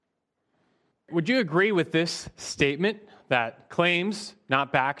would you agree with this statement that claims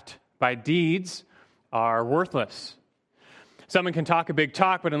not backed by deeds are worthless? Someone can talk a big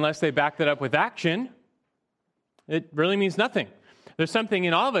talk, but unless they back that up with action, it really means nothing. There's something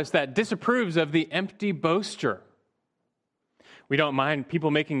in all of us that disapproves of the empty boaster. We don't mind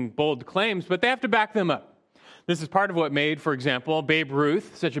people making bold claims, but they have to back them up. This is part of what made, for example, Babe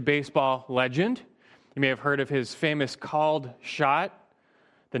Ruth such a baseball legend. You may have heard of his famous called shot,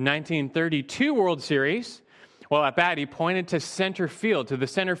 the 1932 World Series. Well, at bat, he pointed to center field, to the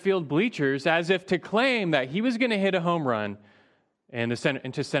center field bleachers, as if to claim that he was going to hit a home run into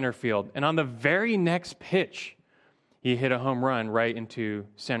center field. And on the very next pitch, he hit a home run right into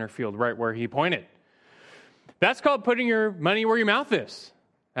center field, right where he pointed. That's called putting your money where your mouth is.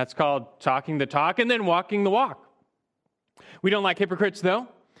 That's called talking the talk and then walking the walk. We don't like hypocrites, though.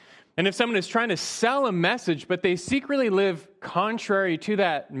 And if someone is trying to sell a message, but they secretly live contrary to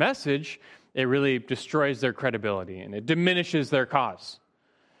that message, it really destroys their credibility and it diminishes their cause.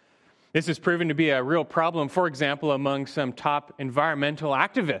 This has proven to be a real problem, for example, among some top environmental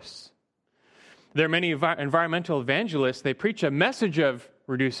activists. There are many environmental evangelists. They preach a message of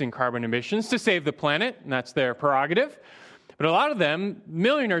reducing carbon emissions to save the planet, and that's their prerogative. But a lot of them,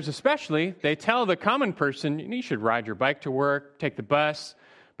 millionaires especially, they tell the common person, you should ride your bike to work, take the bus,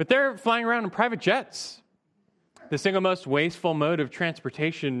 but they're flying around in private jets, the single most wasteful mode of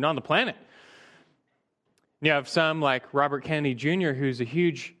transportation on the planet. You have some like Robert Kennedy Jr., who's a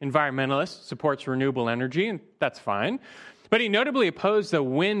huge environmentalist, supports renewable energy, and that's fine. But he notably opposed the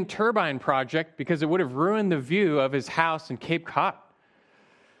wind turbine project because it would have ruined the view of his house in Cape Cod.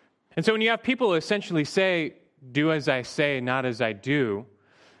 And so when you have people essentially say, do as I say, not as I do,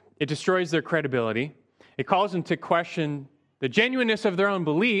 it destroys their credibility. It calls them to question the genuineness of their own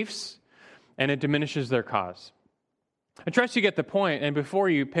beliefs, and it diminishes their cause. I trust you get the point, and before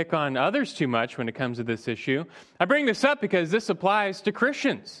you pick on others too much when it comes to this issue, I bring this up because this applies to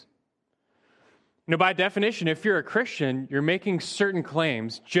Christians. You know, by definition, if you're a Christian, you're making certain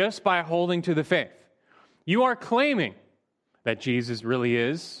claims just by holding to the faith. You are claiming that Jesus really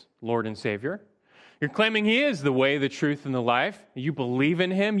is Lord and Savior. You're claiming He is the way, the truth, and the life. You believe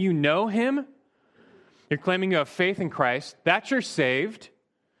in Him. You know Him. You're claiming you have faith in Christ, that you're saved,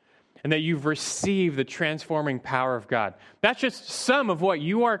 and that you've received the transforming power of God. That's just some of what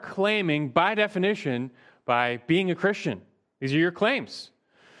you are claiming by definition by being a Christian. These are your claims.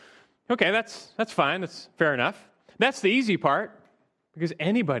 Okay, that's fine. That's fair enough. That's the easy part, because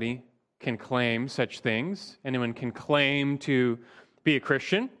anybody can claim such things. Anyone can claim to be a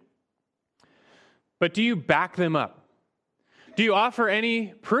Christian. But do you back them up? Do you offer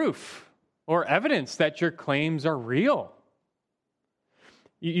any proof or evidence that your claims are real?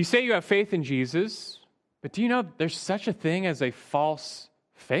 You say you have faith in Jesus, but do you know there's such a thing as a false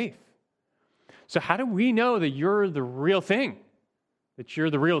faith? So how do we know that you're the real thing, that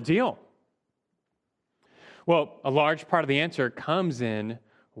you're the real deal? Well, a large part of the answer comes in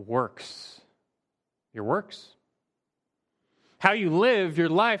works. Your works. How you live your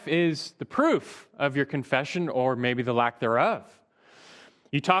life is the proof of your confession or maybe the lack thereof.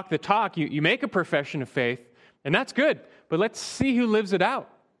 You talk the talk, you make a profession of faith, and that's good, but let's see who lives it out.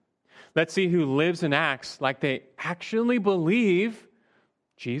 Let's see who lives and acts like they actually believe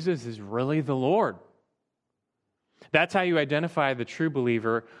Jesus is really the Lord. That's how you identify the true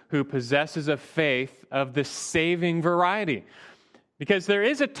believer who possesses a faith of the saving variety. Because there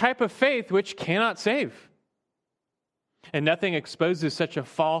is a type of faith which cannot save. And nothing exposes such a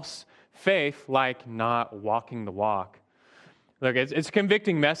false faith like not walking the walk. Look, it's a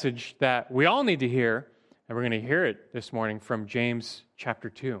convicting message that we all need to hear, and we're going to hear it this morning from James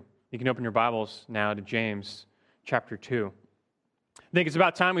chapter 2. You can open your Bibles now to James chapter 2. I think it's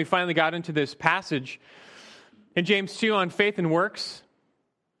about time we finally got into this passage in James 2 on faith and works.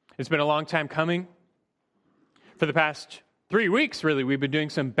 It's been a long time coming. For the past 3 weeks, really, we've been doing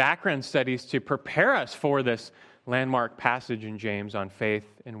some background studies to prepare us for this landmark passage in James on faith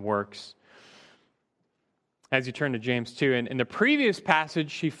and works. As you turn to James 2, and in the previous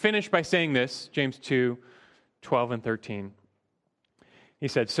passage, he finished by saying this, James 2, 12 and 13. He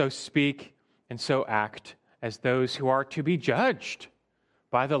said, "So speak and so act as those who are to be judged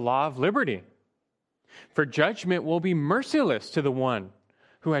by the law of liberty. For judgment will be merciless to the one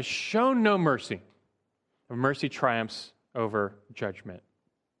who has shown no mercy. Mercy triumphs over judgment."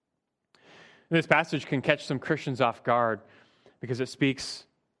 And this passage can catch some Christians off guard because it speaks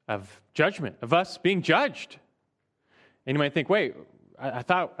of judgment, of us being judged. And you might think, wait, I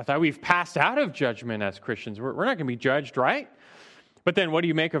thought we've passed out of judgment as Christians. We're not going to be judged, right? But then what do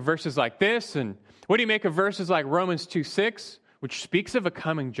you make of verses like this? And what do you make of verses like Romans 2:6, which speaks of a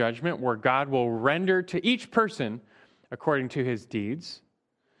coming judgment where God will render to each person according to his deeds.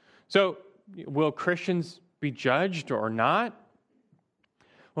 So, will Christians be judged or not?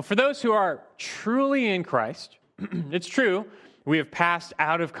 Well, for those who are truly in Christ, it's true, we have passed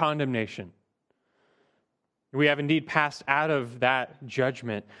out of condemnation. We have indeed passed out of that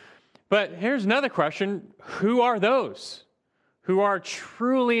judgment. But here's another question. Who are those who are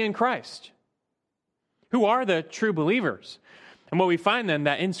truly in Christ? Who are the true believers? And what we find then,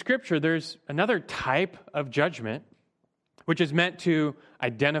 that in Scripture there's another type of judgment which is meant to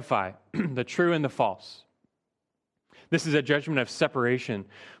identify the true and the false. This is a judgment of separation,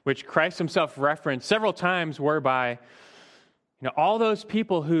 which Christ himself referenced several times, whereby all those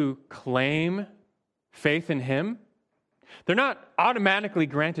people who claim faith in him, they're not automatically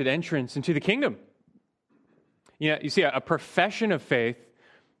granted entrance into the kingdom. You see, a profession of faith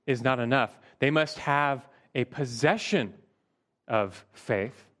is not enough. They must have a possession of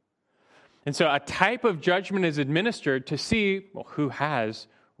faith. And so a type of judgment is administered to see who has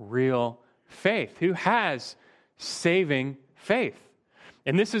real faith, who has saving faith.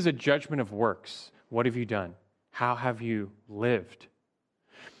 And this is a judgment of works. What have you done? How have you lived?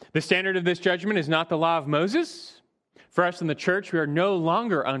 The standard of this judgment is not the law of Moses. For us in the church, we are no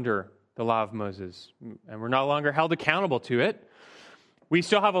longer under the law of Moses, and we're no longer held accountable to it. We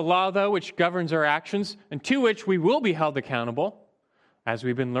still have a law, though, which governs our actions, and to which we will be held accountable. As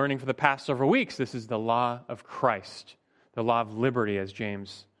we've been learning for the past several weeks, this is the law of Christ, the law of liberty, as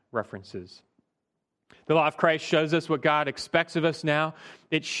James references. The law of Christ shows us what God expects of us now.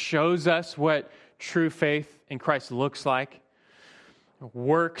 It shows us what true faith in Christ looks like.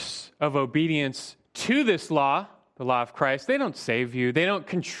 Works of obedience to this law, the law of Christ, they don't save you. They don't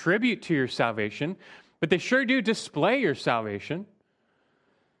contribute to your salvation, but they sure do display your salvation.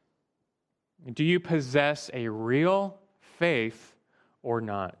 Do you possess a real faith or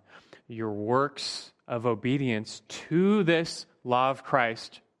not? Your works of obedience to this law of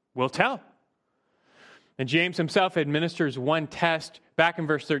Christ will tell. And James himself administers one test back in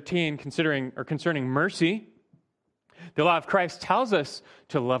verse 13 concerning mercy. The law of Christ tells us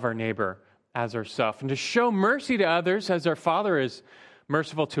to love our neighbor as ourselves and to show mercy to others as our Father is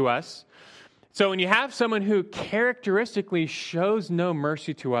merciful to us. So when you have someone who characteristically shows no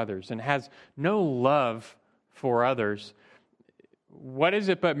mercy to others and has no love for others, what is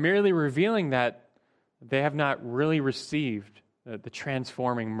it but merely revealing that they have not really received the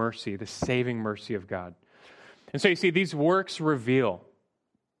transforming mercy, the saving mercy of God? And so you see, these works reveal.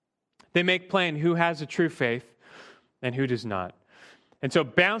 They make plain who has a true faith and who does not. And so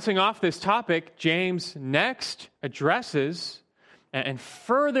bouncing off this topic, James next addresses and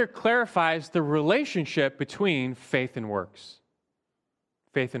further clarifies the relationship between faith and works.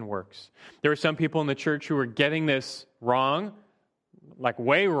 Faith and works. There were some people in the church who were getting this wrong, like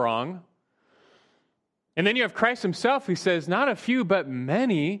way wrong. And then you have Christ himself who says, not a few, but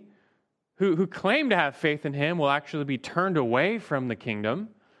many who claim to have faith in him will actually be turned away from the kingdom.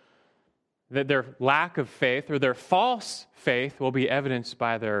 That their lack of faith or their false faith will be evidenced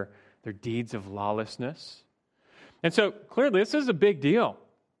by their deeds of lawlessness. And so clearly this is a big deal.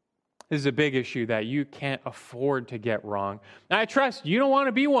 This is a big issue that you can't afford to get wrong. And I trust you don't want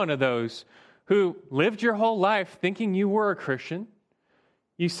to be one of those who lived your whole life thinking you were a Christian.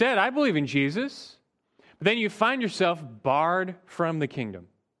 You said, I believe in Jesus. But then you find yourself barred from the kingdom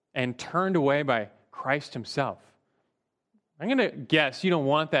and turned away by Christ himself. I'm going to guess you don't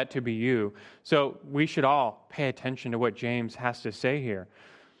want that to be you. So we should all pay attention to what James has to say here.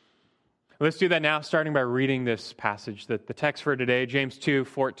 Let's do that now, starting by reading this passage. The text for today, James 2,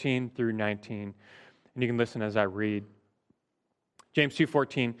 14 through 19. And you can listen as I read. James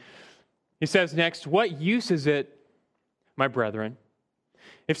 2:14. He says next, what use is it, my brethren,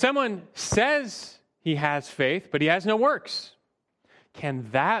 if someone says he has faith, but he has no works? Can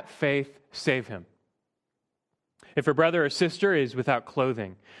that faith save him? If a brother or sister is without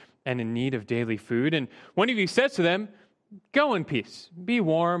clothing and in need of daily food, and one of you says to them, go in peace, be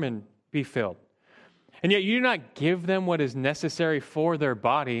warm and be filled, and yet you do not give them what is necessary for their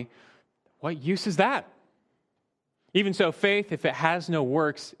body, what use is that? Even so, faith, if it has no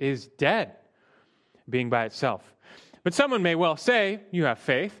works, is dead, being by itself. But someone may well say, you have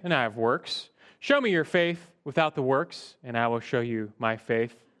faith and I have works. Show me your faith without the works, and I will show you my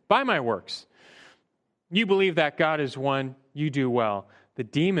faith by my works. You believe that God is one, you do well. The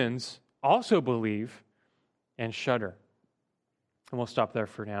demons also believe and shudder. And we'll stop there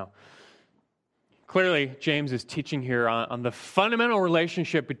for now. Clearly, James is teaching here on the fundamental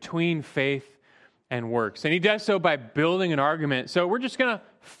relationship between faith and works. And he does so by building an argument. So we're just going to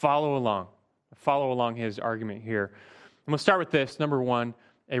follow along his argument here. we'll start with this. Number one,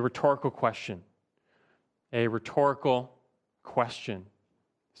 a rhetorical question. A rhetorical question,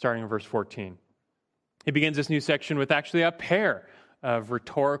 starting in verse 14. He begins this new section with actually a pair of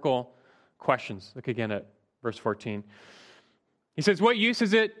rhetorical questions. Look again at verse 14. He says, "What use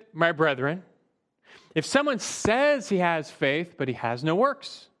is it, my brethren, if someone says he has faith, but he has no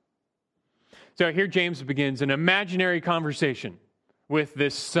works?" So here James begins an imaginary conversation with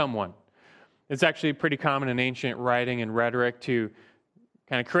this someone. It's actually pretty common in ancient writing and rhetoric to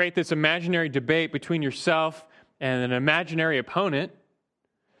kind of create this imaginary debate between yourself and an imaginary opponent.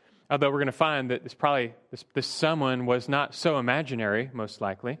 Although we're going to find that this someone was not so imaginary, most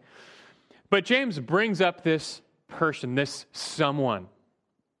likely. But James brings up this person, this someone.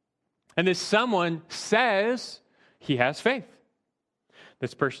 And this someone says he has faith.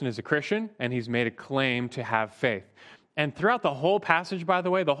 This person is a Christian, and he's made a claim to have faith. And throughout the whole passage, by the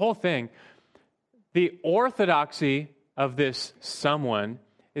way, the whole thing, the orthodoxy of this someone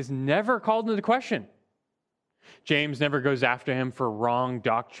is never called into question. James never goes after him for wrong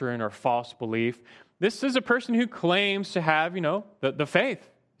doctrine or false belief. This is a person who claims to have, the faith.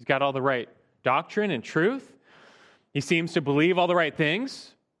 He's got all the right doctrine and truth. He seems to believe all the right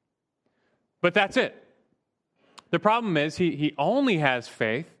things. But that's it. The problem is he only has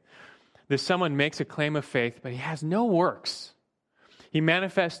faith. This someone makes a claim of faith, but he has no works. He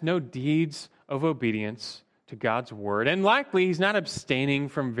manifests no deeds of obedience to God's word. And likely he's not abstaining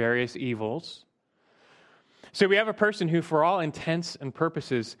from various evils. So we have a person who, for all intents and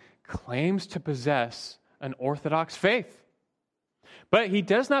purposes, claims to possess an orthodox faith. But he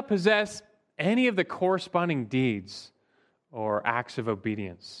does not possess any of the corresponding deeds or acts of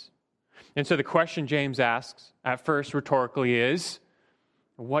obedience. And so the question James asks, at first rhetorically, is,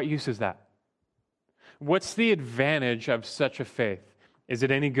 what use is that? What's the advantage of such a faith? Is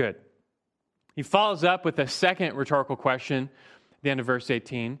it any good? He follows up with a second rhetorical question at the end of verse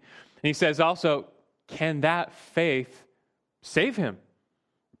 18. And he says also, can that faith save him?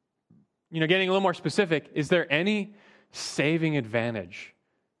 Getting a little more specific, is there any saving advantage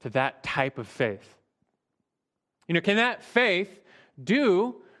to that type of faith? Can that faith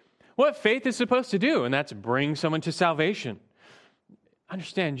do what faith is supposed to do? And that's bring someone to salvation.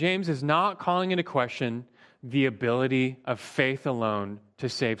 Understand, James is not calling into question the ability of faith alone to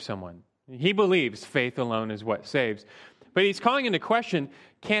save someone. He believes faith alone is what saves. But he's calling into question,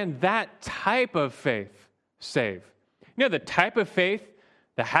 can that type of faith save? The type of faith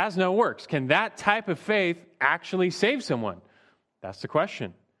that has no works. Can that type of faith actually save someone? That's the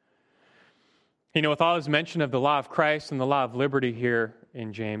question. With all his mention of the law of Christ and the law of liberty here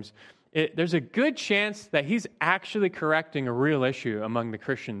in James, there's a good chance that he's actually correcting a real issue among the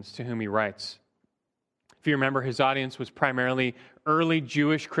Christians to whom he writes. If you remember, his audience was primarily early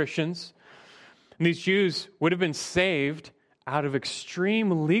Jewish Christians. And these Jews would have been saved out of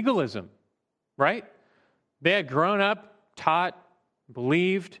extreme legalism, right? They had grown up, taught,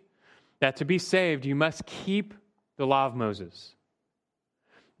 believed that to be saved, you must keep the law of Moses.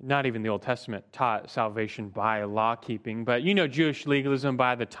 Not even the Old Testament taught salvation by law keeping, but Jewish legalism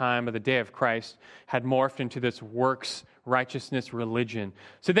by the time of the day of Christ had morphed into this works righteousness religion.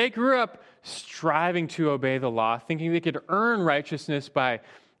 So they grew up striving to obey the law, thinking they could earn righteousness by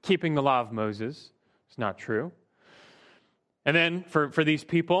keeping the law of Moses. It's not true. And then for these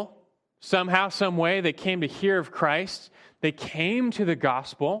people, somehow, some way, they came to hear of Christ. They came to the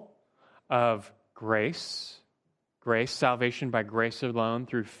gospel of grace, salvation by grace alone,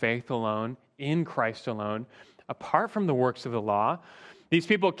 through faith alone, in Christ alone, apart from the works of the law. These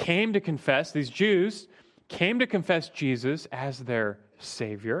people came to confess, these Jews came to confess Jesus as their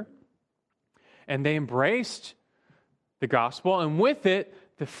Savior, and they embraced the gospel, and with it,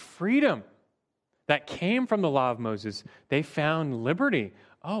 the freedom that came from the law of Moses. They found liberty.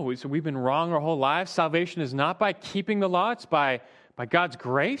 Oh, so we've been wrong our whole lives. Salvation is not by keeping the law, it's by God's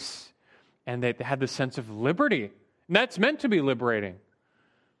grace, and they had this sense of liberty. And that's meant to be liberating.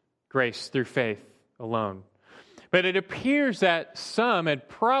 Grace through faith alone. But it appears that some had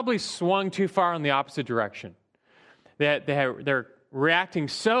probably swung too far in the opposite direction. They're reacting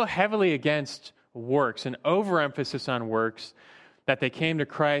so heavily against works, an overemphasis on works, that they came to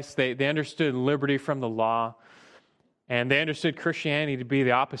Christ. They understood liberty from the law, and they understood Christianity to be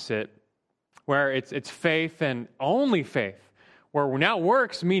the opposite, where it's faith and only faith, where now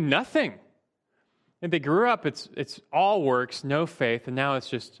works mean nothing. And they grew up, it's all works, no faith, and now it's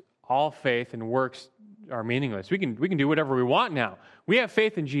just all faith and works are meaningless. We can do whatever we want now. We have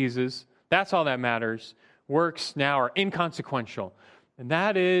faith in Jesus. That's all that matters. Works now are inconsequential. And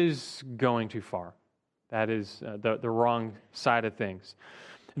that is going too far. That is the wrong side of things.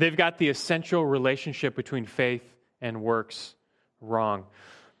 They've got the essential relationship between faith and works wrong.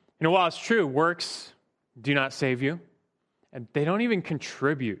 While it's true, works do not save you, and they don't even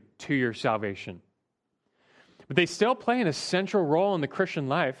contribute to your salvation. But they still play an essential role in the Christian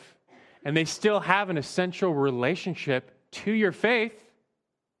life, and they still have an essential relationship to your faith.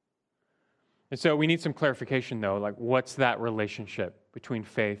 And so we need some clarification, though, like what's that relationship between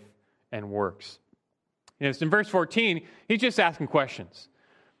faith and works? It's in verse 14, he's just asking questions.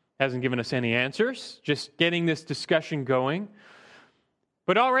 Hasn't given us any answers, just getting this discussion going.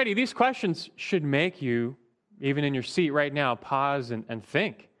 But already these questions should make you, even in your seat right now, pause and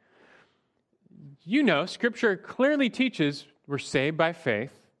think. You know, Scripture clearly teaches we're saved by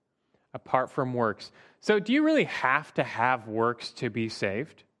faith apart from works. So do you really have to have works to be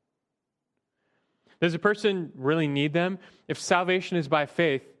saved? Does a person really need them? If salvation is by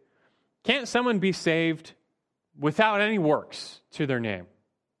faith, can't someone be saved without any works to their name?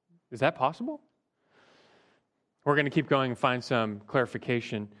 Is that possible? We're going to keep going and find some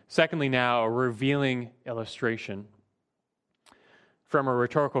clarification. Secondly, now, a revealing illustration. From a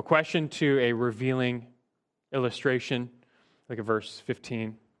rhetorical question to a revealing illustration. Look at verse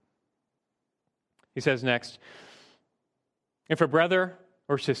 15. He says next, if a brother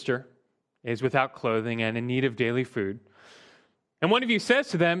or sister is without clothing and in need of daily food, and one of you says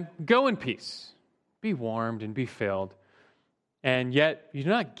to them, go in peace, be warmed and be filled, and yet you do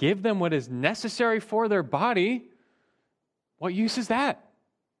not give them what is necessary for their body, what use is that?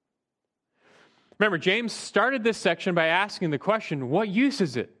 Remember, James started this section by asking the question, what use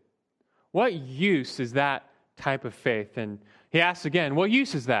is it? What use is that type of faith? And he asks again, what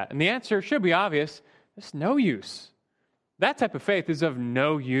use is that? And the answer should be obvious. It's no use. That type of faith is of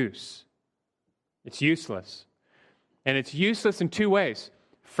no use. It's useless. And it's useless in two ways.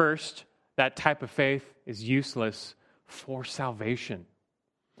 First, that type of faith is useless for salvation.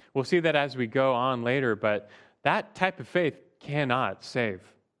 We'll see that as we go on later, but that type of faith cannot save.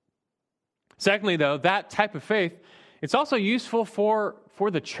 Secondly, though, that type of faith, it's also useful for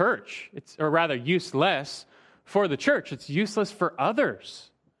the church. Or rather, useless for the church. It's useless for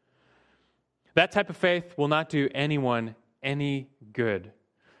others. That type of faith will not do anyone any good.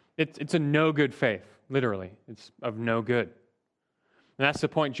 It's a no-good faith, literally. It's of no good. And that's the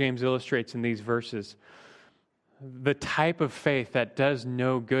point James illustrates in these verses. The type of faith that does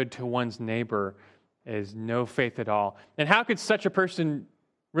no good to one's neighbor is no faith at all. And how could such a person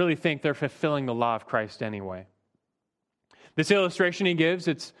really think they're fulfilling the law of Christ anyway? This illustration he gives,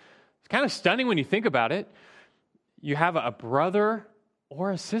 it's kind of stunning when you think about it. You have a brother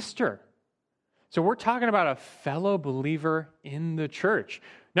or a sister. So we're talking about a fellow believer in the church.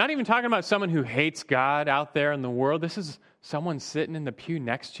 Not even talking about someone who hates God out there in the world. This is someone sitting in the pew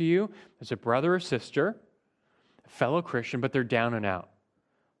next to you. There's a brother or sister, a fellow Christian, but they're down and out.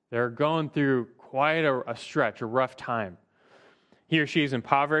 They're going through quite a stretch, a rough time. He or she is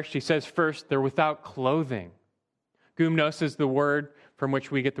impoverished. He says first, they're without clothing. Gymnos is the word from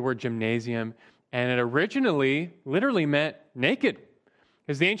which we get the word gymnasium, and it originally literally meant naked,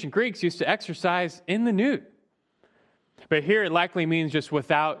 because the ancient Greeks used to exercise in the nude. But here it likely means just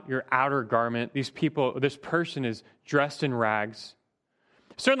without your outer garment. This person is dressed in rags.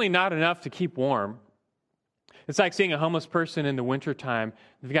 Certainly not enough to keep warm. It's like seeing a homeless person in the wintertime.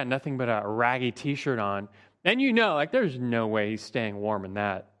 They've got nothing but a raggy t-shirt on. And you know, like there's no way he's staying warm in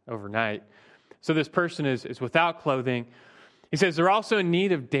that overnight. So this person is without clothing. He says they're also in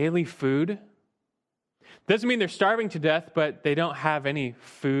need of daily food. Doesn't mean they're starving to death, but they don't have any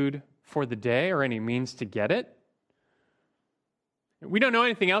food for the day or any means to get it. We don't know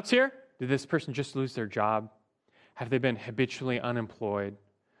anything else here. Did this person just lose their job? Have they been habitually unemployed?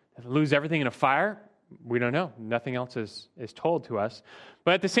 Did they lose everything in a fire? We don't know. Nothing else is told to us.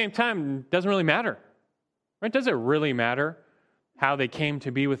 But at the same time, it doesn't really matter. Right? Does it really matter how they came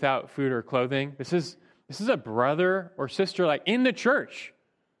to be without food or clothing? This is a brother or sister like in the church,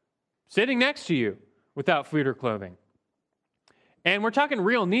 sitting next to you without food or clothing. And we're talking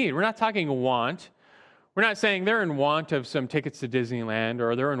real need. We're not talking want. We're not saying they're in want of some tickets to Disneyland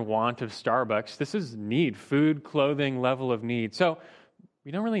or they're in want of Starbucks. This is need, food, clothing, level of need. So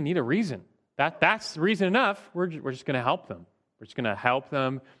we don't really need a reason. That's reason enough. We're just going to help them. We're just going to help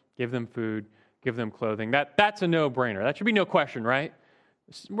them, give them food, give them clothing. That's a no-brainer. That should be no question, right?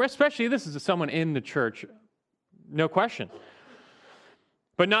 Especially this is someone in the church. No question.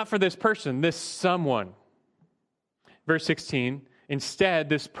 But not for this person, this someone. Verse 16, instead,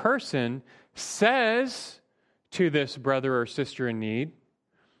 this person says to this brother or sister in need,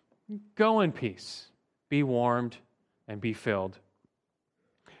 go in peace, be warmed, and be filled.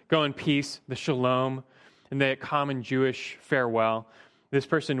 Go in peace, the shalom, and the common Jewish farewell. This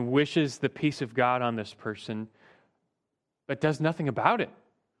person wishes the peace of God on this person. but does nothing about it.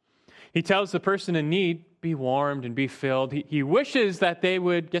 He tells the person in need, be warmed and be filled. He wishes that they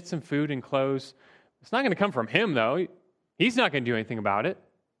would get some food and clothes. It's not going to come from him, though. He's not going to do anything about it.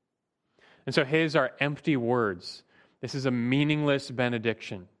 And so his are empty words. This is a meaningless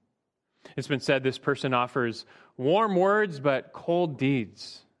benediction. It's been said this person offers warm words but cold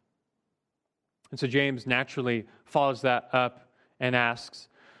deeds. And so James naturally follows that up and asks,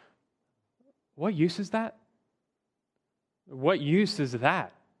 what use is that? What use is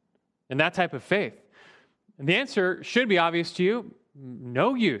that? And that type of faith? And the answer should be obvious to you.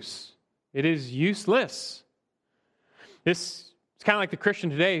 No use. It is useless. It's kind of like the Christian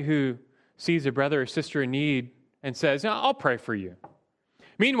today who sees a brother or sister in need and says, I'll pray for you.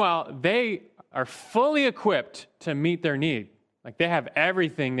 Meanwhile, they are fully equipped to meet their need. Like they have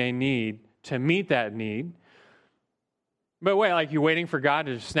everything they need to meet that need. But wait, like you waiting for God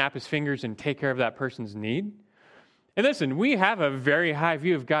to snap his fingers and take care of that person's need? And listen, we have a very high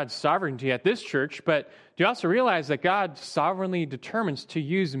view of God's sovereignty at this church, but do you also realize that God sovereignly determines to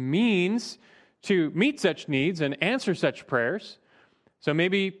use means to meet such needs and answer such prayers? So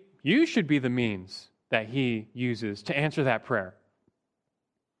maybe you should be the means that he uses to answer that prayer.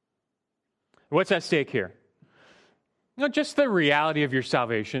 What's at stake here? Just the reality of your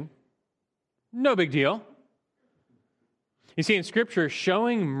salvation. No big deal. You see, in Scripture,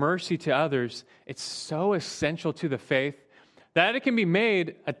 showing mercy to others, it's so essential to the faith that it can be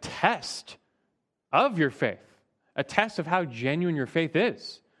made a test of your faith, a test of how genuine your faith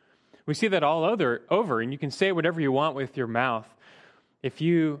is. We see that all over, and you can say whatever you want with your mouth. If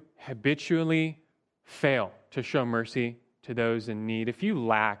you habitually fail to show mercy to those in need, if you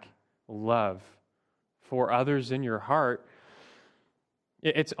lack love for others in your heart,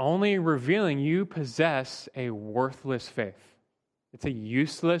 it's only revealing you possess a worthless faith. It's a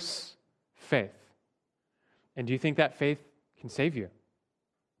useless faith. And do you think that faith can save you?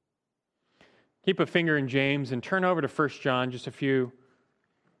 Keep a finger in James and turn over to 1 John, just a few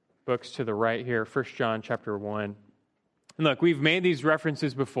books to the right here, 1 John chapter 1. And look, we've made these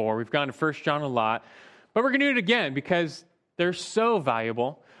references before. We've gone to 1 John a lot, but we're going to do it again because they're so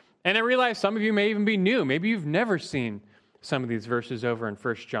valuable. And I realize some of you may even be new. Maybe you've never seen some of these verses over in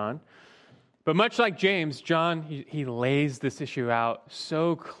 1 John. But much like James, John, he lays this issue out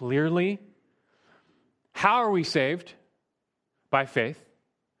so clearly. How are we saved? By faith.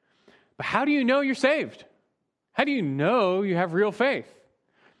 But how do you know you're saved? How do you know you have real faith?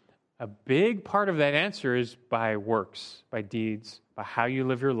 A big part of that answer is by works, by deeds, by how you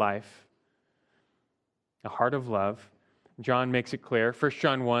live your life. A heart of love. John makes it clear. 1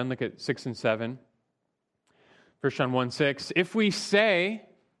 John 1, look at 6 and 7. 1 John 1, 6. If we say,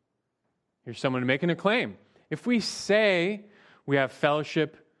 here's someone making a claim. If we say we have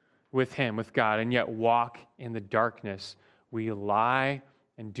fellowship with him, with God, and yet walk in the darkness, we lie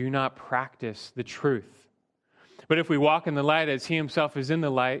and do not practice the truth. But if we walk in the light as he himself is in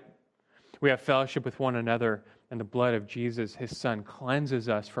the light, we have fellowship with one another, and the blood of Jesus, his son, cleanses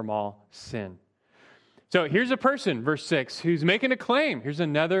us from all sin. So here's a person, verse 6, who's making a claim. Here's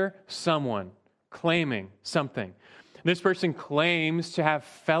another someone claiming something. This person claims to have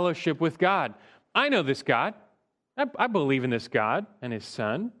fellowship with God. I know this God. I believe in this God and his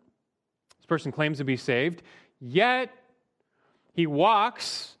son. This person claims to be saved, yet he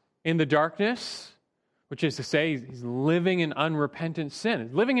walks in the darkness, which is to say he's living in unrepentant sin,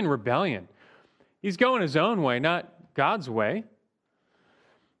 living in rebellion. He's going his own way, not God's way.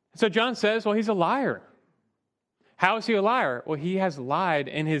 So John says, well, he's a liar. How is he a liar? Well, he has lied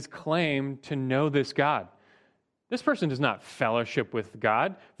in his claim to know this God. This person does not fellowship with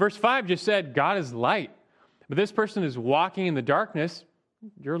God. Verse 5 just said, God is light. But this person is walking in the darkness.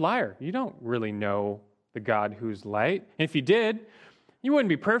 You're a liar. You don't really know the God who's light. And if you did, you wouldn't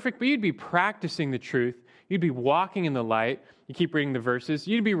be perfect, but you'd be practicing the truth. You'd be walking in the light. You keep reading the verses.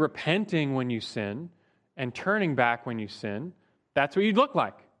 You'd be repenting when you sin and turning back when you sin. That's what you'd look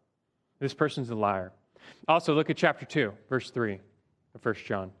like. This person's a liar. Also, look at chapter 2, verse 3 of 1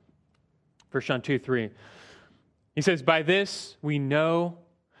 John. 1 John 2, 3. He says, by this we know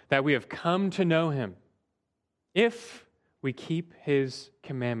that we have come to know him, if we keep his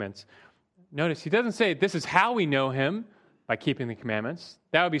commandments. Notice, he doesn't say this is how we know him, by keeping the commandments.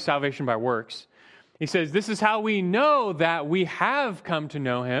 That would be salvation by works. He says this is how we know that we have come to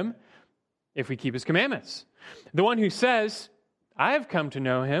know him, if we keep his commandments. The one who says, I have come to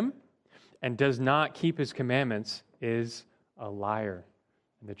know him, and does not keep his commandments is a liar,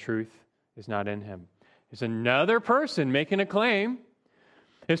 and the truth is not in him. There's another person making a claim.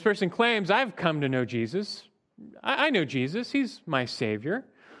 This person claims, I've come to know Jesus. I know Jesus. He's my Savior.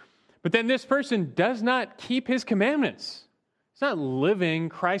 But then this person does not keep his commandments. It's not living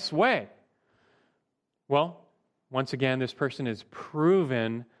Christ's way. Well, once again, this person is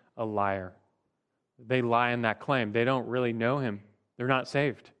proven a liar. They lie in that claim. They don't really know him. They're not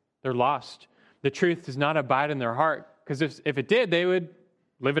saved. They're lost. The truth does not abide in their heart, because if it did, they would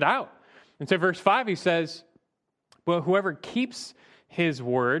live it out. And so verse 5, he says, well, whoever keeps his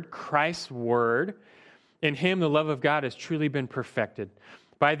word, Christ's word, in him the love of God has truly been perfected.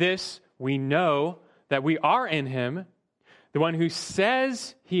 By this we know that we are in him. The one who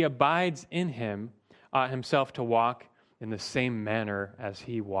says he abides in him ought himself to walk in the same manner as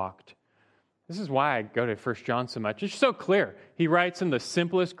he walked. This is why I go to 1 John so much. It's so clear. He writes in the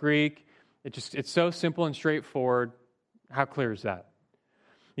simplest Greek. It's so simple and straightforward. How clear is that?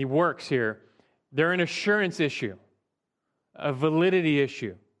 He works here. They're an assurance issue, a validity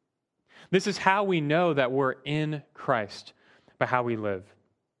issue. This is how we know that we're in Christ, by how we live.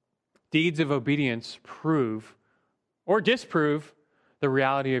 Deeds of obedience prove or disprove the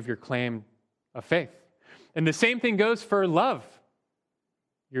reality of your claim of faith. And the same thing goes for love,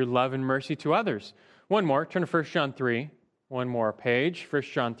 your love and mercy to others. One more, turn to 1 John 3. One more page, 1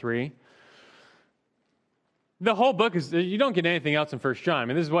 John 3. The whole book is, you don't get anything else in 1 John. I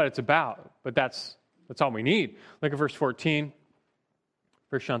mean, this is what it's about, but that's all we need. Look at verse 14,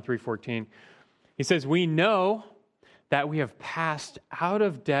 1 John 3:14. He says, we know that we have passed out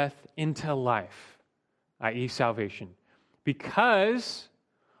of death into life, i.e. salvation, because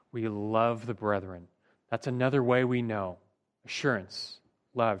we love the brethren. That's another way we know. Assurance,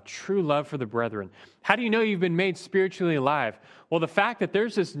 love, true love for the brethren. How do you know you've been made spiritually alive? Well, the fact that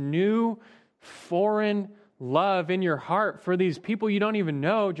there's this new foreign love in your heart for these people you don't even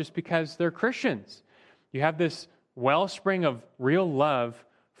know just because they're Christians. You have this wellspring of real love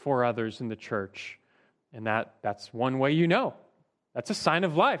for others in the church. And that's one way you know. That's a sign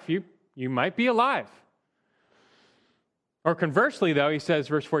of life. You might be alive. Or conversely, though, he says,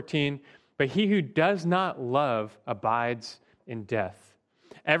 verse 14, but he who does not love abides in death.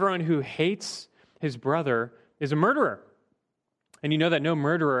 Everyone who hates his brother is a murderer. And you know that no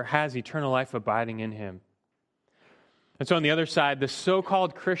murderer has eternal life abiding in him. And so on the other side, the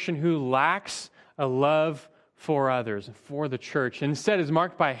so-called Christian who lacks a love for others, for the church, and instead is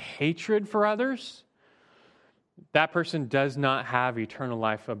marked by hatred for others, that person does not have eternal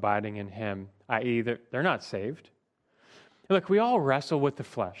life abiding in him, i.e. they're not saved. Look, we all wrestle with the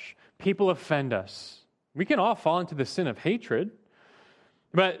flesh. People offend us. We can all fall into the sin of hatred,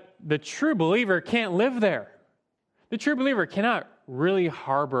 but the true believer can't live there. The true believer cannot really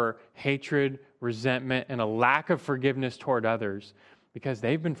harbor hatred, resentment, and a lack of forgiveness toward others because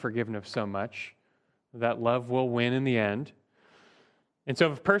they've been forgiven of so much that love will win in the end. And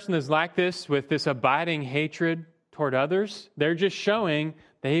so if a person is like this, with this abiding hatred toward others, they're just showing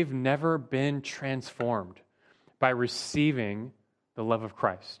they've never been transformed by receiving the love of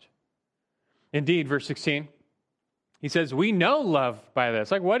Christ. Indeed, verse 16, he says, we know love by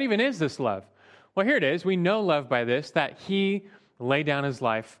this. Like, what even is this love? Well, here it is. We know love by this, that he laid down his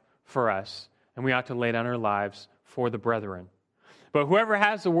life for us, and we ought to lay down our lives for the brethren. But whoever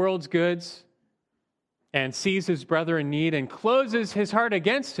has the world's goods and sees his brother in need and closes his heart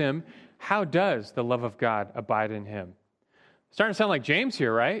against him, how does the love of God abide in him? Starting to sound like James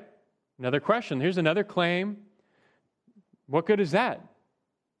here, right? Another question. Here's another claim. What good is that?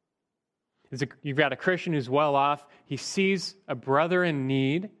 You've got a Christian who's well off. He sees a brother in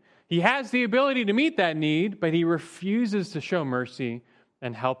need. He has the ability to meet that need, but he refuses to show mercy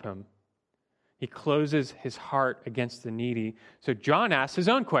and help him. He closes his heart against the needy. So John asks his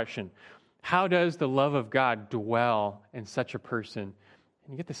own question. How does the love of God dwell in such a person? And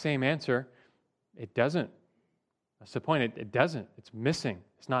you get the same answer. It doesn't. That's the point. It doesn't. It's missing.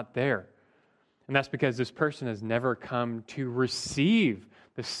 It's not there. And that's because this person has never come to receive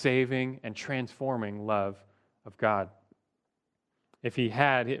the saving and transforming love of God. If he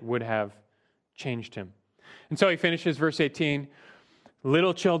had, it would have changed him. And so he finishes verse 18,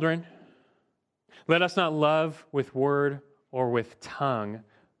 little children, let us not love with word or with tongue,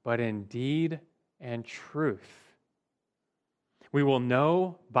 but in deed and truth. We will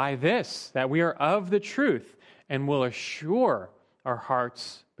know by this that we are of the truth and will assure our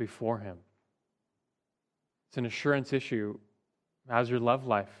hearts before him. It's an assurance issue. How's your love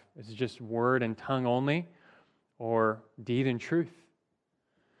life? Is it just word and tongue only, or deed and truth?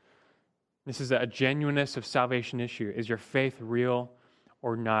 This is a genuineness of salvation issue. Is your faith real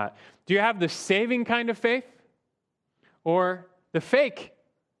or not? Do you have the saving kind of faith or the fake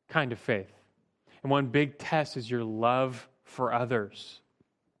kind of faith? And one big test is your love for others.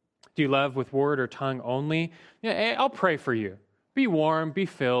 Do you love with word or tongue only? Yeah, I'll pray for you. Be warm, be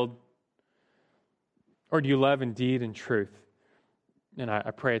filled. Or do you love in deed and truth? And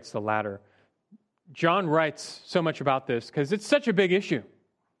I pray it's the latter. John writes so much about this because it's such a big issue.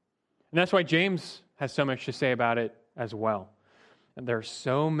 And that's why James has so much to say about it as well. And there are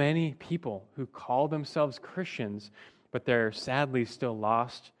so many people who call themselves Christians, but they're sadly still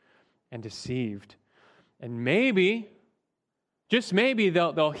lost and deceived. And maybe, just maybe,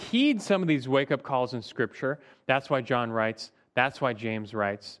 they'll heed some of these wake-up calls in Scripture. That's why John writes. That's why James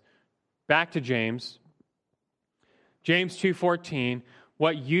writes. Back to James. James 2:14,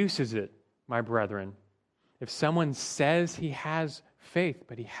 what use is it, my brethren, if someone says he has faith,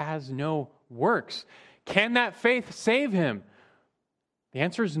 but he has no works? Can that faith save him? The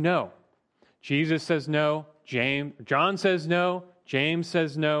answer is no. Jesus says no. John says no. James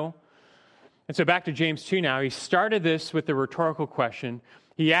says no. And so back to James 2 now. He started this with a rhetorical question.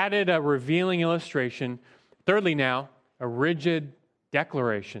 He added a revealing illustration. Thirdly now, a rigid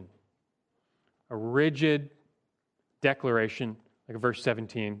declaration. A rigid declaration, like verse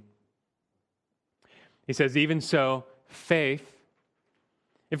 17. He says, even so, faith,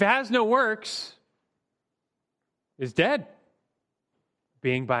 if it has no works, is dead,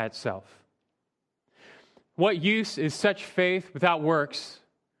 being by itself. What use is such faith without works?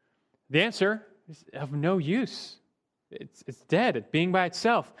 The answer is of no use. It's dead, it's being by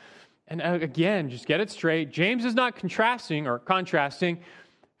itself. And again, just get it straight. James is not contrasting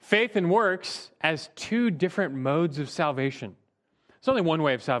faith and works as two different modes of salvation. There's only one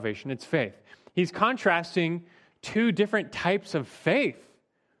way of salvation, it's faith. He's contrasting two different types of faith.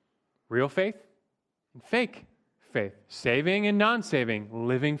 Real faith and fake faith. Saving and non-saving.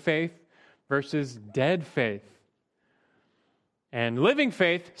 Living faith versus dead faith. And living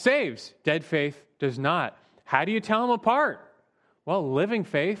faith saves. Dead faith does not. How do you tell them apart? Well, living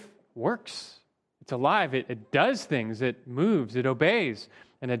faith works. It's alive. It does things. It moves. It obeys.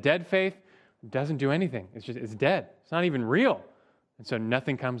 And a dead faith doesn't do anything. It's dead. It's not even real. And so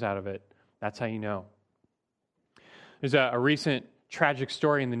nothing comes out of it. That's how you know. There's a recent tragic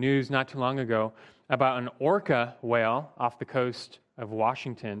story in the news not too long ago about an orca whale off the coast of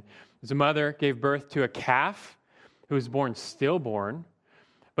Washington. His mother gave birth to a calf who was born stillborn,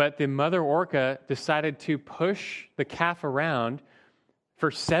 but the mother orca decided to push the calf around for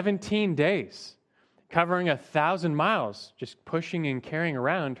 17 days, covering 1,000 miles, just pushing and carrying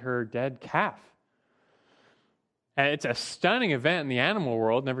around her dead calf. And it's a stunning event in the animal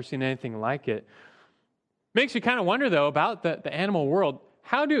world, never seen anything like it. Makes you kind of wonder, though, about the animal world.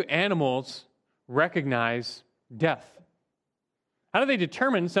 How do animals recognize death? How do they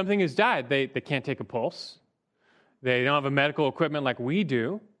determine something has died? They can't take a pulse. They don't have a medical equipment like we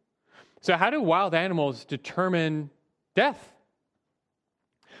do. So how do wild animals determine death?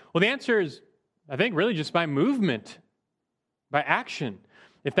 Well, the answer is, I think, really just by movement, by action.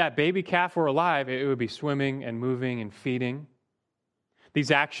 If that baby calf were alive, it would be swimming and moving and feeding. These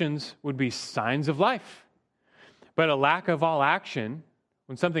actions would be signs of life. But a lack of all action,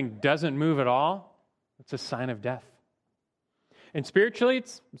 when something doesn't move at all, it's a sign of death. And spiritually,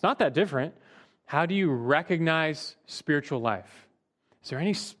 it's not that different. How do you recognize spiritual life? Is there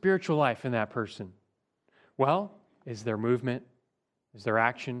any spiritual life in that person? Well, is there movement? Is there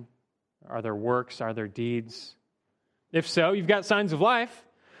action? Are there works? Are there deeds? If so, you've got signs of life.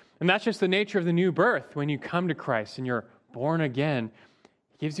 And that's just the nature of the new birth. When you come to Christ and you're born again,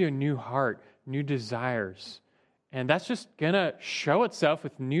 He gives you a new heart, new desires. And that's just going to show itself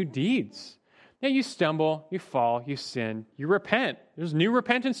with new deeds. Yeah, you stumble, you fall, you sin, you repent. There's new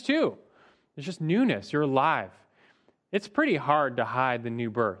repentance too. There's just newness. You're alive. It's pretty hard to hide the new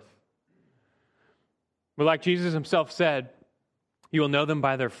birth. But like Jesus Himself said, you will know them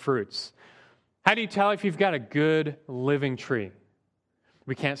by their fruits. How do you tell if you've got a good living tree?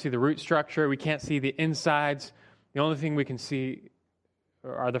 We can't see the root structure. We can't see the insides. The only thing we can see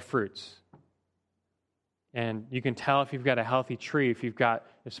are the fruits. And you can tell if you've got a healthy tree, if you've got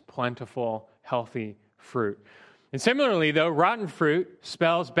this plentiful, healthy fruit. And similarly, though, rotten fruit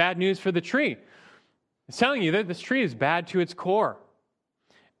spells bad news for the tree. It's telling you that this tree is bad to its core.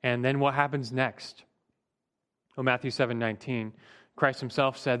 And then what happens next? Well, Matthew 7:19, Christ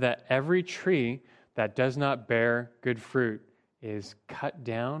Himself said that every tree that does not bear good fruit is cut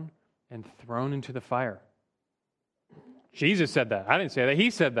down and thrown into the fire. Jesus said that. I didn't say that.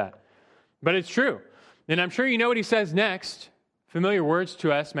 He said that. But it's true. And I'm sure you know what He says next. Familiar words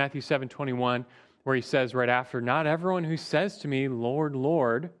to us, Matthew 7:21, where He says right after, not everyone who says to me, Lord,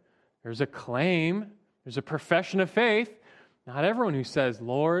 Lord, there's a claim, there's a profession of faith. Not everyone who says,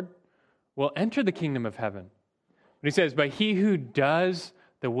 Lord, will enter the kingdom of heaven. But He says, but he who does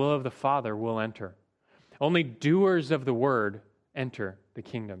the will of the Father will enter. Only doers of the word enter the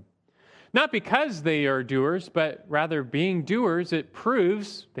kingdom. Not because they are doers, but rather being doers, it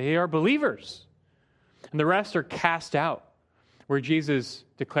proves they are believers. And the rest are cast out, where Jesus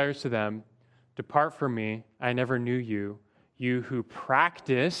declares to them, "Depart from me, I never knew you, you who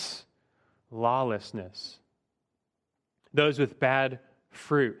practice lawlessness." Those with bad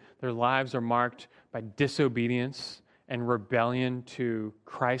fruit, their lives are marked by disobedience and rebellion to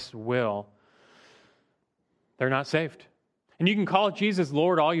Christ's will. They're not saved. And you can call Jesus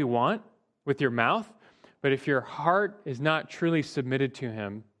Lord all you want with your mouth, but if your heart is not truly submitted to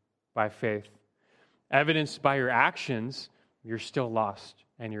him by faith, evidenced by your actions, you're still lost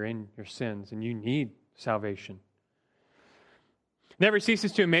and you're in your sins and you need salvation. It never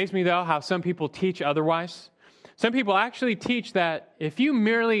ceases to amaze me, though, how some people teach otherwise. Some people actually teach that if you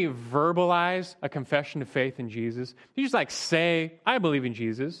merely verbalize a confession of faith in Jesus, you just say, "I believe in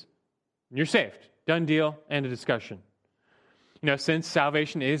Jesus," you're saved. Done deal, end of discussion. Since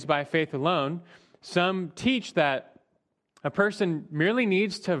salvation is by faith alone, some teach that a person merely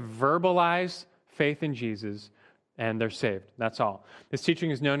needs to verbalize faith in Jesus and they're saved. That's all. This teaching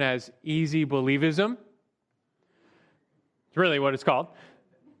is known as easy believism. It's really what it's called.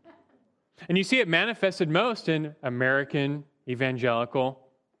 And you see it manifested most in American evangelical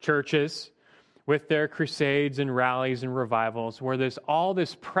churches with their crusades and rallies and revivals, where there's all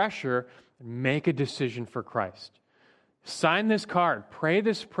this pressure, make a decision for Christ. Sign this card, pray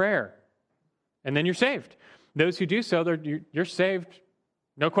this prayer, and then you're saved. Those who do so, you're saved,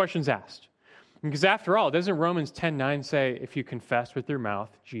 no questions asked. Because after all, doesn't Romans 10:9 say, if you confess with your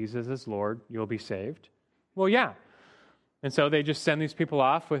mouth Jesus is Lord, you'll be saved? Well, yeah. And so they just send these people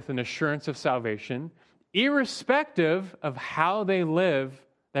off with an assurance of salvation, irrespective of how they live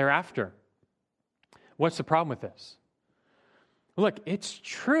thereafter. What's the problem with this? Look, it's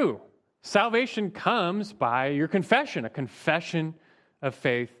true. Salvation comes by your confession, a confession of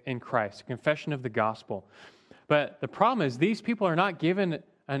faith in Christ, a confession of the gospel. But the problem is these people are not given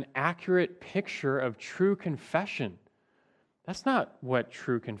an accurate picture of true confession. That's not what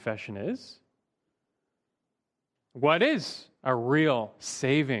true confession is. What is a real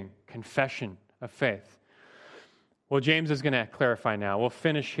saving confession of faith? Well, James is going to clarify now. We'll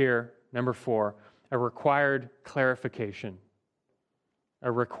finish here, number 4, a required clarification.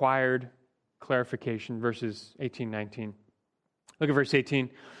 A required clarification, verses 18, 19. Look at verse 18.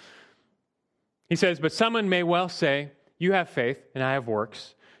 He says, "But someone may well say, 'You have faith, and I have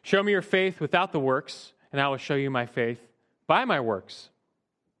works. Show me your faith without the works, and I will show you my faith by my works.'"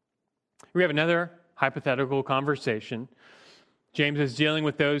 We have another hypothetical conversation. James is dealing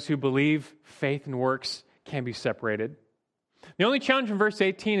with those who believe faith and works can be separated. The only challenge in verse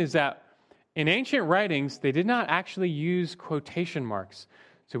 18 is that in ancient writings, they did not actually use quotation marks.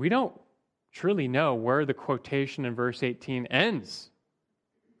 So we don't truly know where the quotation in verse 18 ends.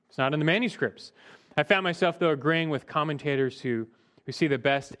 It's not in the manuscripts. I found myself, though, agreeing with commentators who see the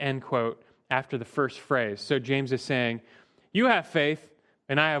best end quote after the first phrase. So James is saying, "You have faith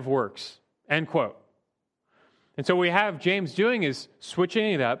and I have works," end quote. And so what we have James doing is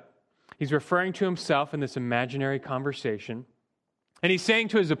switching it up. He's referring to himself in this imaginary conversation. And he's saying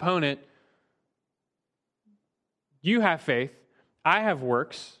to his opponent, "You have faith, I have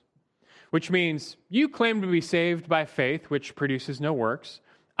works," which means you claim to be saved by faith, which produces no works.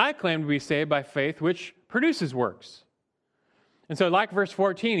 I claim to be saved by faith, which produces works. And so like verse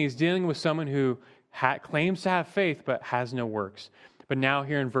 14, he's dealing with someone who claims to have faith but has no works. But now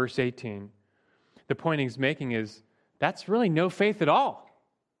here in verse 18, the point he's making is that's really no faith at all.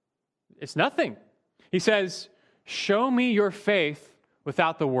 It's nothing. He says, "Show me your faith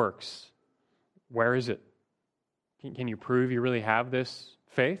without the works." Where is it? Can you prove you really have this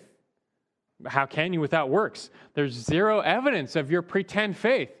faith? How can you without works? There's zero evidence of your pretend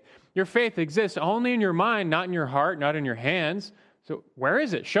faith. Your faith exists only in your mind, not in your heart, not in your hands. So where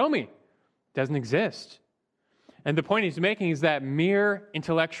is it? Show me. It doesn't exist. And the point he's making is that mere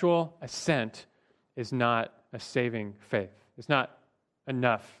intellectual assent is not a saving faith. It's not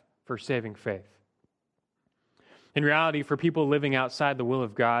enough for saving faith. In reality, for people living outside the will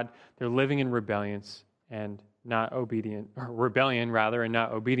of God, they're living in rebellion and not obedience.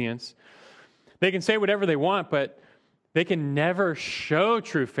 They can say whatever they want, but they can never show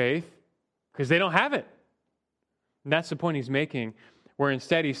true faith because they don't have it. And that's the point he's making, where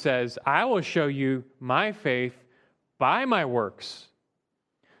instead he says, "I will show you my faith by my works."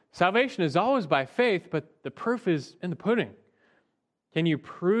 Salvation is always by faith, but the proof is in the pudding. Can you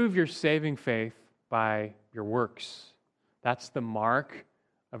prove your saving faith by your works? That's the mark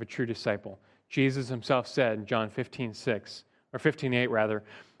of a true disciple. Jesus himself said in John 15:8 rather,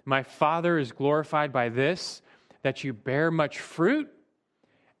 "My Father is glorified by this, that you bear much fruit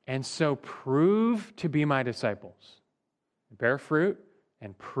and so prove to be my disciples. Bear fruit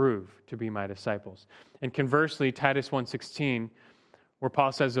and prove to be my disciples. And conversely, Titus 1:16, where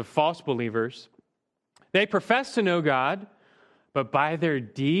Paul says of false believers, they profess to know God, but by their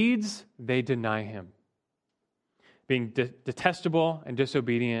deeds they deny him, being detestable and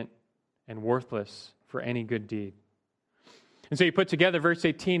disobedient and worthless for any good deed. And so you put together verse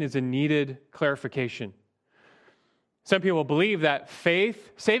 18 as a needed clarification. Some people believe that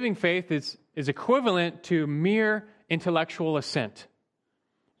faith, saving faith, is equivalent to mere intellectual assent.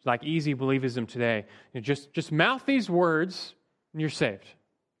 It's like easy believism today. Just mouth these words and you're saved.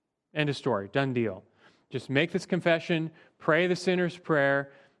 End of story. Done deal. Just make this confession, pray the sinner's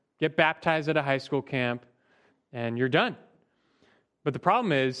prayer, get baptized at a high school camp, and you're done. But the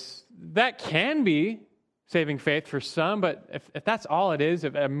problem is that can be saving faith for some, but if that's all it is,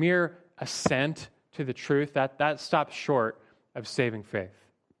 if a mere assent to the truth, that stops short of saving faith.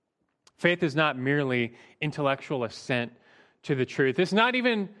 Faith is not merely intellectual assent to the truth. It's not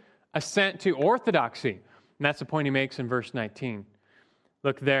even assent to orthodoxy. And that's the point he makes in verse 19.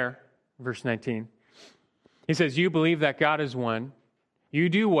 Look there, verse 19. He says, you believe that God is one. You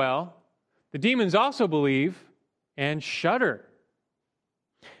do well. The demons also believe and shudder.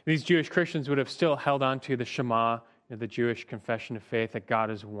 These Jewish Christians would have still held on to the Shema, the Jewish confession of faith that God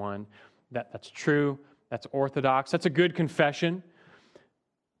is one. That's true. That's orthodox. That's a good confession.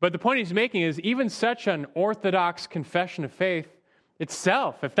 But the point he's making is even such an orthodox confession of faith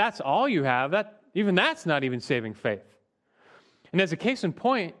itself, if that's all you have, that's not even saving faith. And as a case in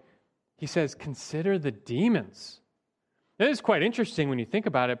point, he says, consider the demons. That is quite interesting when you think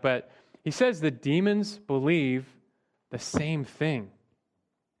about it, but he says the demons believe the same thing.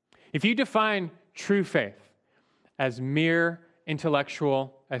 If you define true faith as mere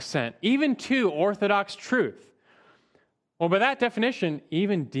intellectual assent, even to orthodox truth, well, by that definition,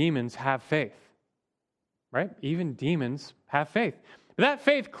 even demons have faith, right? Even demons have faith. But that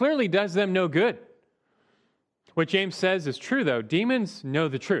faith clearly does them no good. What James says is true, though. Demons know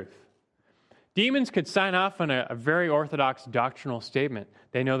the truth. Demons could sign off on a very orthodox doctrinal statement.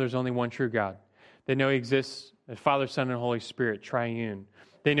 They know there's only one true God. They know he exists as Father, Son, and Holy Spirit, triune.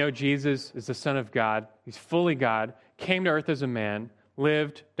 They know Jesus is the Son of God. He's fully God, came to earth as a man,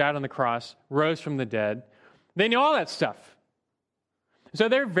 lived, died on the cross, rose from the dead. They know all that stuff. So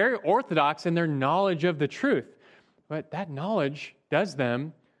they're very orthodox in their knowledge of the truth. But that knowledge does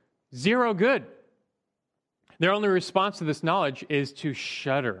them zero good. Their only response to this knowledge is to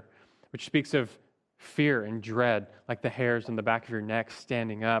shudder, which speaks of fear and dread, like the hairs on the back of your neck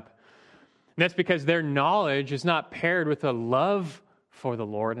standing up. And that's because their knowledge is not paired with a love for the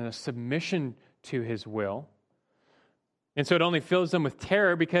Lord and a submission to his will. And so it only fills them with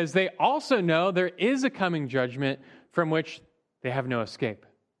terror because they also know there is a coming judgment from which they have no escape.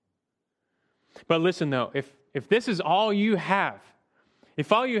 But listen though, if this is all you have,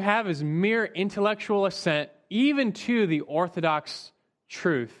 if all you have is mere intellectual assent, even to the orthodox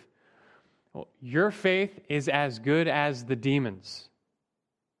truth, well, your faith is as good as the demons.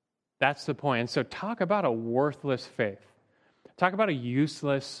 That's the point. And so talk about a worthless faith. Talk about a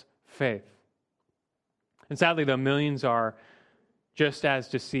useless faith. And sadly, though, millions are just as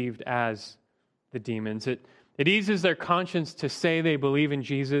deceived as the demons. It eases their conscience to say they believe in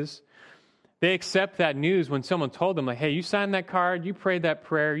Jesus. They accept that news when someone told them, like, hey, you signed that card, you prayed that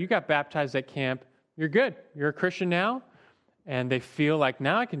prayer, you got baptized at camp, you're good. You're a Christian now. And they feel like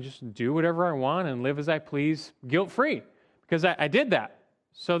now I can just do whatever I want and live as I please, guilt-free, because I did that.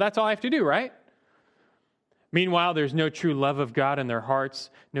 So that's all I have to do, right? Meanwhile, there's no true love of God in their hearts,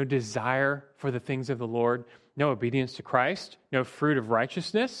 no desire for the things of the Lord, no obedience to Christ, no fruit of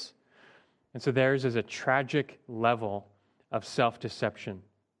righteousness. And so theirs is a tragic level of self-deception.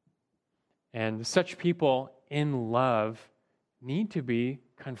 And such people in love need to be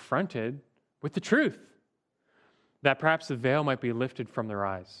confronted with the truth, that perhaps the veil might be lifted from their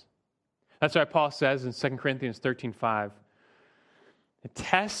eyes. That's why Paul says in 2 Corinthians 13:5,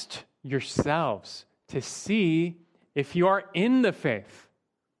 test yourselves to see if you are in the faith.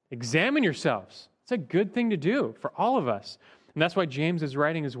 Examine yourselves. It's a good thing to do for all of us. And that's why James is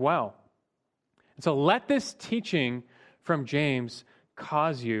writing as well. And so let this teaching from James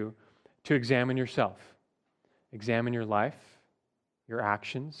cause you to examine yourself. Examine your life, your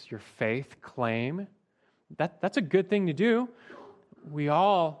actions, your faith claim. That's a good thing to do. We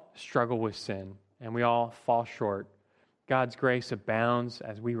all struggle with sin, and we all fall short. God's grace abounds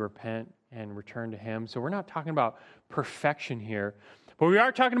as we repent and return to him. So we're not talking about perfection here, but we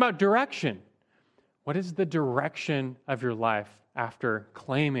are talking about direction. What is the direction of your life after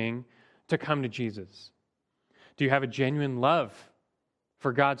claiming to come to Jesus? Do you have a genuine love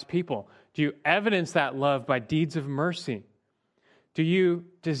for God's people? Do you evidence that love by deeds of mercy? Do you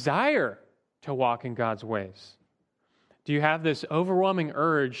desire to walk in God's ways? Do you have this overwhelming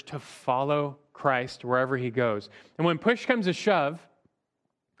urge to follow Christ wherever he goes? And when push comes to shove,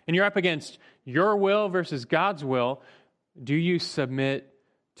 and you're up against your will versus God's will, do you submit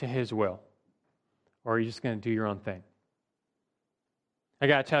to his will? Or are you just going to do your own thing? I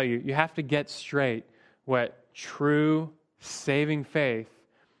got to tell you, you have to get straight what true saving faith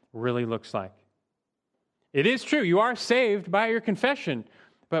really looks like. It is true, you are saved by your confession,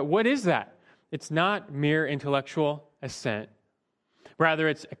 but what is that? It's not mere intellectual assent. Rather,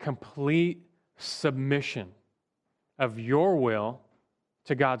 it's a complete submission of your will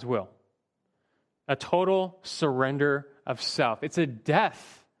to God's will. A total surrender of self. It's a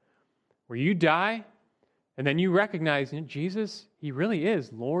death where you die and then you recognize Jesus, he really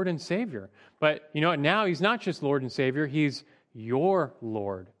is Lord and Savior. But you know what? Now he's not just Lord and Savior, he's your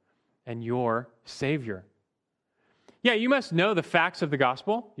Lord and your Savior. Yeah, you must know the facts of the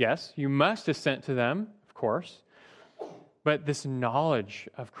gospel. Yes, you must assent to them, of course. But this knowledge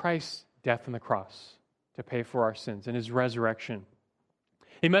of Christ's death on the cross to pay for our sins and his resurrection,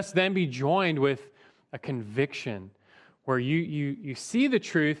 it must then be joined with a conviction where you see the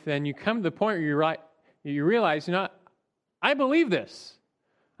truth and you come to the point where you realize, I believe this.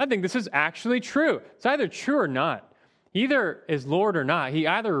 I think this is actually true. It's either true or not. He either is Lord or not. He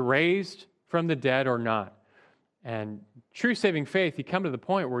either raised from the dead or not. And true saving faith, you come to the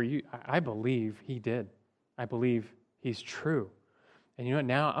point where I believe he did. I believe he's true. And you know what?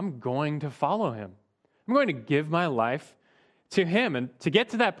 Now I'm going to follow him. I'm going to give my life to him. And to get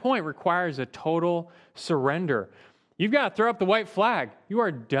to that point requires a total surrender. You've got to throw up the white flag. You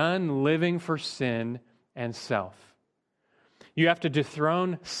are done living for sin and self. You have to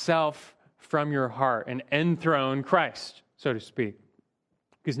dethrone self from your heart and enthrone Christ, so to speak.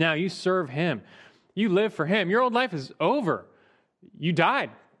 Because now you serve him. You live for him. Your old life is over. You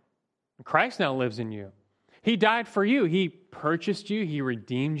died. Christ now lives in you. He died for you. He purchased you. He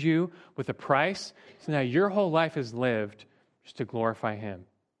redeemed you with a price. So now your whole life is lived just to glorify him.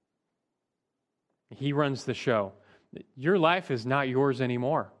 He runs the show. Your life is not yours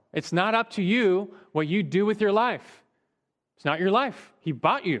anymore. It's not up to you what you do with your life. It's not your life. He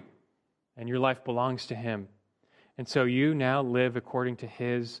bought you, and your life belongs to him. And so you now live according to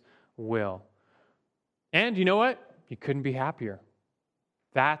his will. And you know what? You couldn't be happier.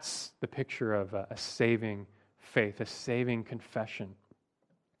 That's the picture of a saving faith, a saving confession.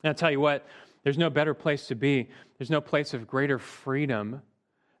 And I'll tell you what, there's no better place to be. There's no place of greater freedom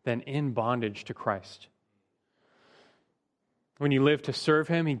than in bondage to Christ. When you live to serve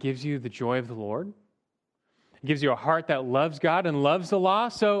him, he gives you the joy of the Lord. He gives you a heart that loves God and loves the law.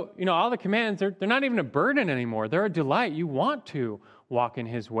 So, all the commands, they're not even a burden anymore. They're a delight. You want to walk in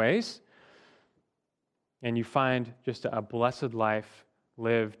his ways. And you find just a blessed life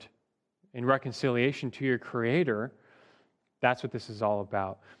lived in reconciliation to your Creator. That's what this is all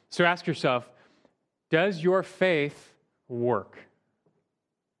about. So ask yourself, does your faith work?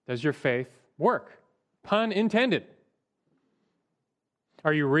 Does your faith work? Pun intended.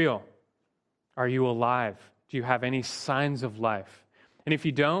 Are you real? Are you alive? Do you have any signs of life? And if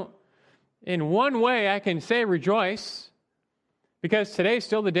you don't, in one way I can say rejoice, because today is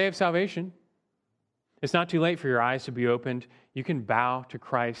still the day of salvation. It's not too late for your eyes to be opened. You can bow to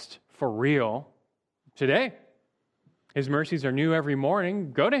Christ for real today. His mercies are new every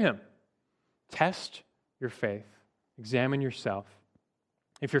morning. Go to him. Test your faith. Examine yourself.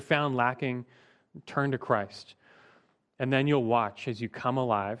 If you're found lacking, turn to Christ. And then you'll watch as you come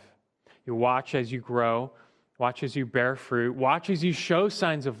alive. You watch as you grow. Watch as you bear fruit. Watch as you show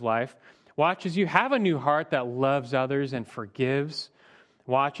signs of life. Watch as you have a new heart that loves others and forgives.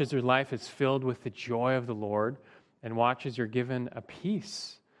 Watch as your life is filled with the joy of the Lord, and watch as you're given a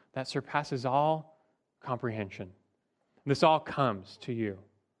peace that surpasses all comprehension. This all comes to you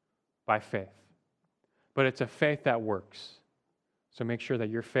by faith. But it's a faith that works. So make sure that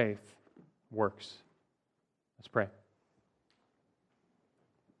your faith works. Let's pray.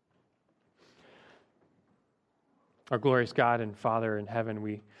 Our glorious God and Father in heaven,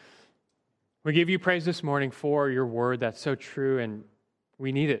 we give you praise this morning for your word that's so true, and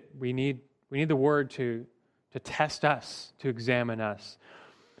we need it. We need the word to test us, to examine us.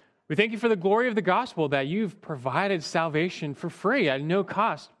 We thank you for the glory of the gospel that you've provided salvation for free at no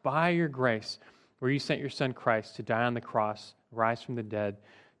cost by your grace, where you sent your son Christ to die on the cross, rise from the dead,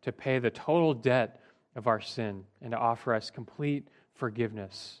 to pay the total debt of our sin and to offer us complete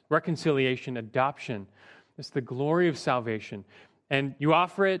forgiveness, reconciliation, adoption. It's the glory of salvation. And you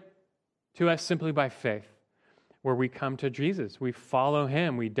offer it to us simply by faith. where we come to Jesus. We follow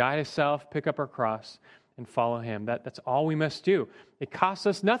him. We die to self, pick up our cross, and follow him. That's all we must do. It costs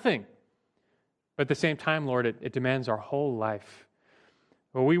us nothing. But at the same time, Lord, it demands our whole life.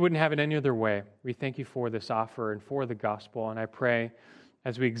 Well, we wouldn't have it any other way. We thank you for this offer and for the gospel. And I pray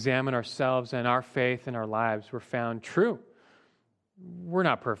as we examine ourselves and our faith and our lives, we're found true. We're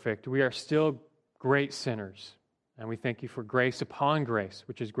not perfect. We are still great sinners. And we thank you for grace upon grace,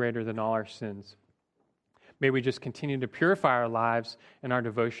 which is greater than all our sins. May we just continue to purify our lives and our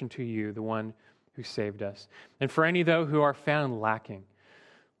devotion to you, the one who saved us. And for any, though, who are found lacking,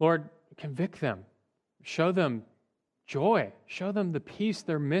 Lord, convict them. Show them joy. Show them the peace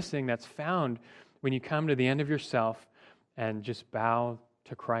they're missing that's found when you come to the end of yourself and just bow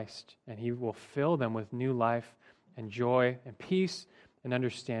to Christ. And he will fill them with new life and joy and peace and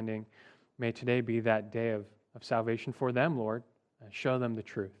understanding. May today be that day of salvation for them, Lord. Show them the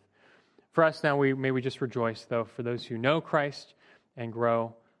truth. For us now, may we just rejoice, though, for those who know Christ and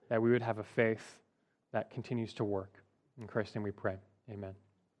grow, that we would have a faith that continues to work. In Christ's name we pray. Amen.